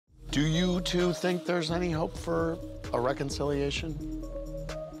Do you two think there's any hope for a reconciliation?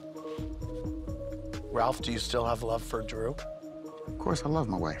 Ralph, do you still have love for Drew? Of course, I love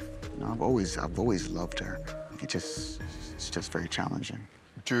my wife. You know, I've always loved her. It's just very challenging.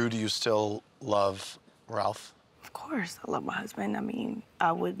 Drew, do you still love Ralph? Of course, I love my husband. I mean,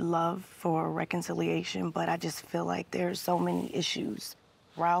 I would love for a reconciliation, but I just feel like there's so many issues.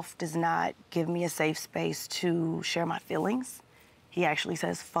 Ralph does not give me a safe space to share my feelings. He actually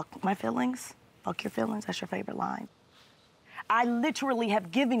says, fuck my feelings. Fuck your feelings, that's your favorite line. I literally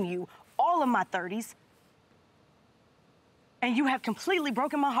have given you all of my 30s, and you have completely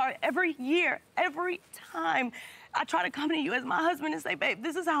broken my heart every year, every time I try to come to you as my husband and say, babe,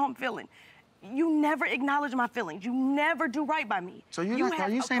 this is how I'm feeling. You never acknowledge my feelings. You never do right by me. So are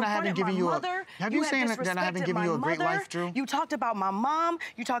you saying I haven't given you a... Have you saying that I haven't given you a great life, Drew? You talked about my mom.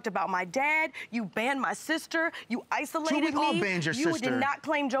 You talked about my dad. You banned my sister. You isolated me. Drew, we all banned your sister. You did not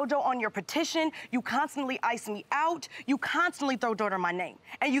claim JoJo on your petition. You constantly ice me out. You constantly throw dirt on my name.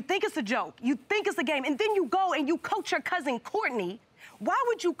 And you think it's a joke. You think it's a game. And then you go and you coach your cousin Courtney. Why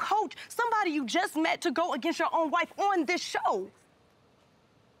would you coach somebody you just met to go against your own wife on this show?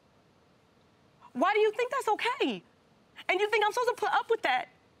 Why do you think that's okay? And you think I'm supposed to put up with that?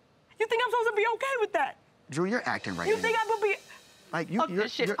 You think I'm supposed to be okay with that? Drew, you're acting right now. You think I'm gonna be... Like,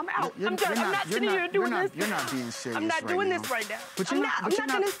 I'm out. I'm done. I'm not sitting here doing this. You're not being serious. I'm not doing this right now. I'm not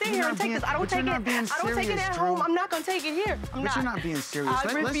gonna sit here and take this. I don't take it at home. I'm not gonna take it here. I'm not. But you're not being serious.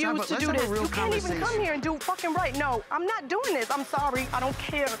 I refuse to do this. You can't even come here and do fucking right. No, I'm not doing this. I'm sorry. I don't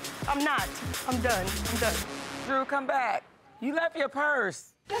care. I'm not. I'm done. I'm done. Drew, come back. You left your purse.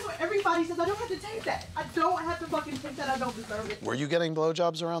 That's what everybody says. I don't have to take that. I don't have to fucking take that. I don't deserve it. Were you getting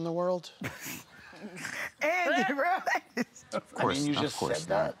blowjobs around the world? Andy, bro. Of course, I mean, you just said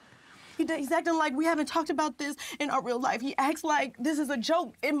that. He's acting like we haven't talked about this in our real life. He acts like this is a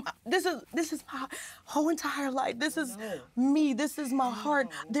joke. This is my whole entire life. This is me. This is my heart.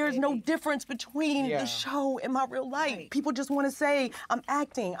 There's no difference between the show and my real life. Right. People just want to say I'm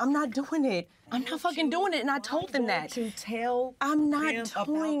acting. I'm not doing it. I'm not fucking doing it, and I told them that. To tell I'm not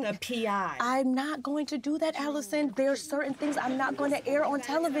doing about the PI. I'm not going to do that, Allison. There are certain things I'm not going to air on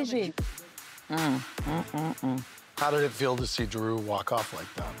television. How did it feel to see Drew walk off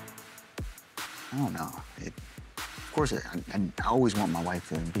like that? I don't know. Of course, I always want my wife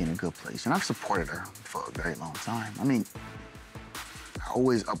to be in a good place, and I've supported her for a very long time. I mean, I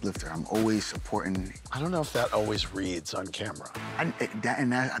always uplift her. I'm always supporting. I don't know if that always reads on camera. I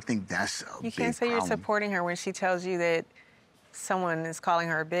think that's a big You can't say problem. you're supporting her when she tells you that someone is calling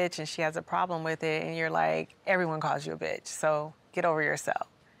her a bitch and she has a problem with it, and you're like, everyone calls you a bitch, so get over yourself.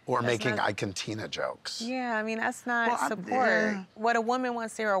 Or making I Cantina jokes. Yeah, I mean, that's not support. What a woman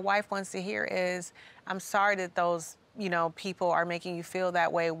wants to hear, or a wife wants to hear is, I'm sorry that those, people are making you feel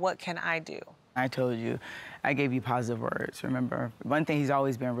that way. What can I do? I told you, I gave you positive words, remember? One thing, he's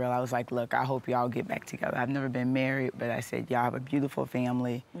always been real. I was like, look, I hope y'all get back together. I've never been married, but I said, y'all have a beautiful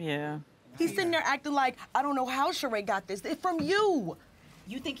family. Yeah. He's sitting there acting like, I don't know how Sheree got this. It's from you.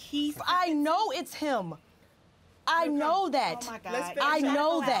 You think he's... I know it's him. I know that. Oh my God. I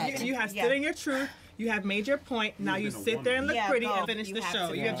know that. You have stood in your truth. You have made your point. Now you sit there and look pretty and finish the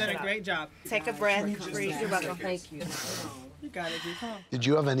show. You have done a great job. Take a breath. Breathe. You're welcome. Thank you. You got it, G. Did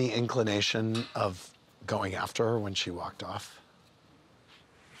you have any inclination of going after her when she walked off?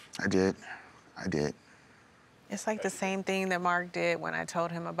 I did. It's like the same thing that Mark did when I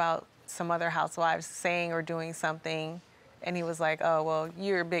told him about some other housewives saying or doing something, and he was like, oh, well,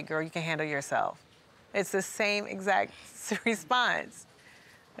 you're a big girl. You can handle yourself. It's the same exact response.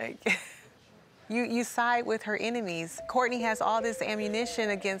 Like, you side with her enemies. Courtney has all this ammunition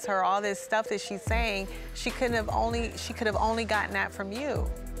against her, all this stuff that she's saying. She could have only gotten that from you.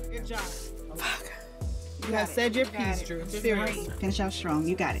 Good job. Fuck. You have said your piece, Drew. Seriously. Finish out strong.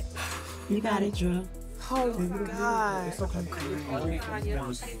 You got it. You got it, Drew. Oh my God. It's okay.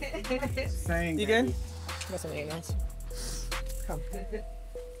 You good? Got some emails. Come.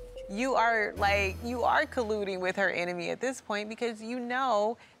 You are colluding with her enemy at this point because you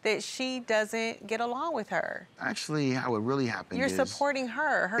know that she doesn't get along with her. Actually, how it really happened You're is... supporting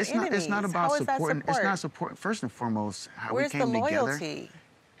her enemies. It's not about supporting. Support? It's not support. First and foremost, how Where's we came together. Where's the loyalty?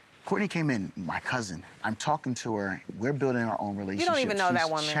 Courtney came in, my cousin. I'm talking to her. We're building our own relationship. You don't even know She's that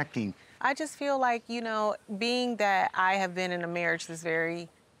woman. Checking. I just feel like, being that I have been in a marriage that's very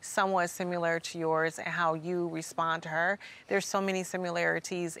somewhat similar to yours and how you respond to her, there's so many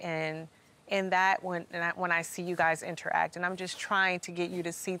similarities in that when I see you guys interact. And I'm just trying to get you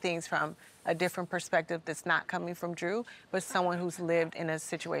to see things from a different perspective that's not coming from Drew, but someone who's lived in a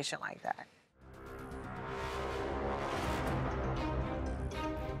situation like that.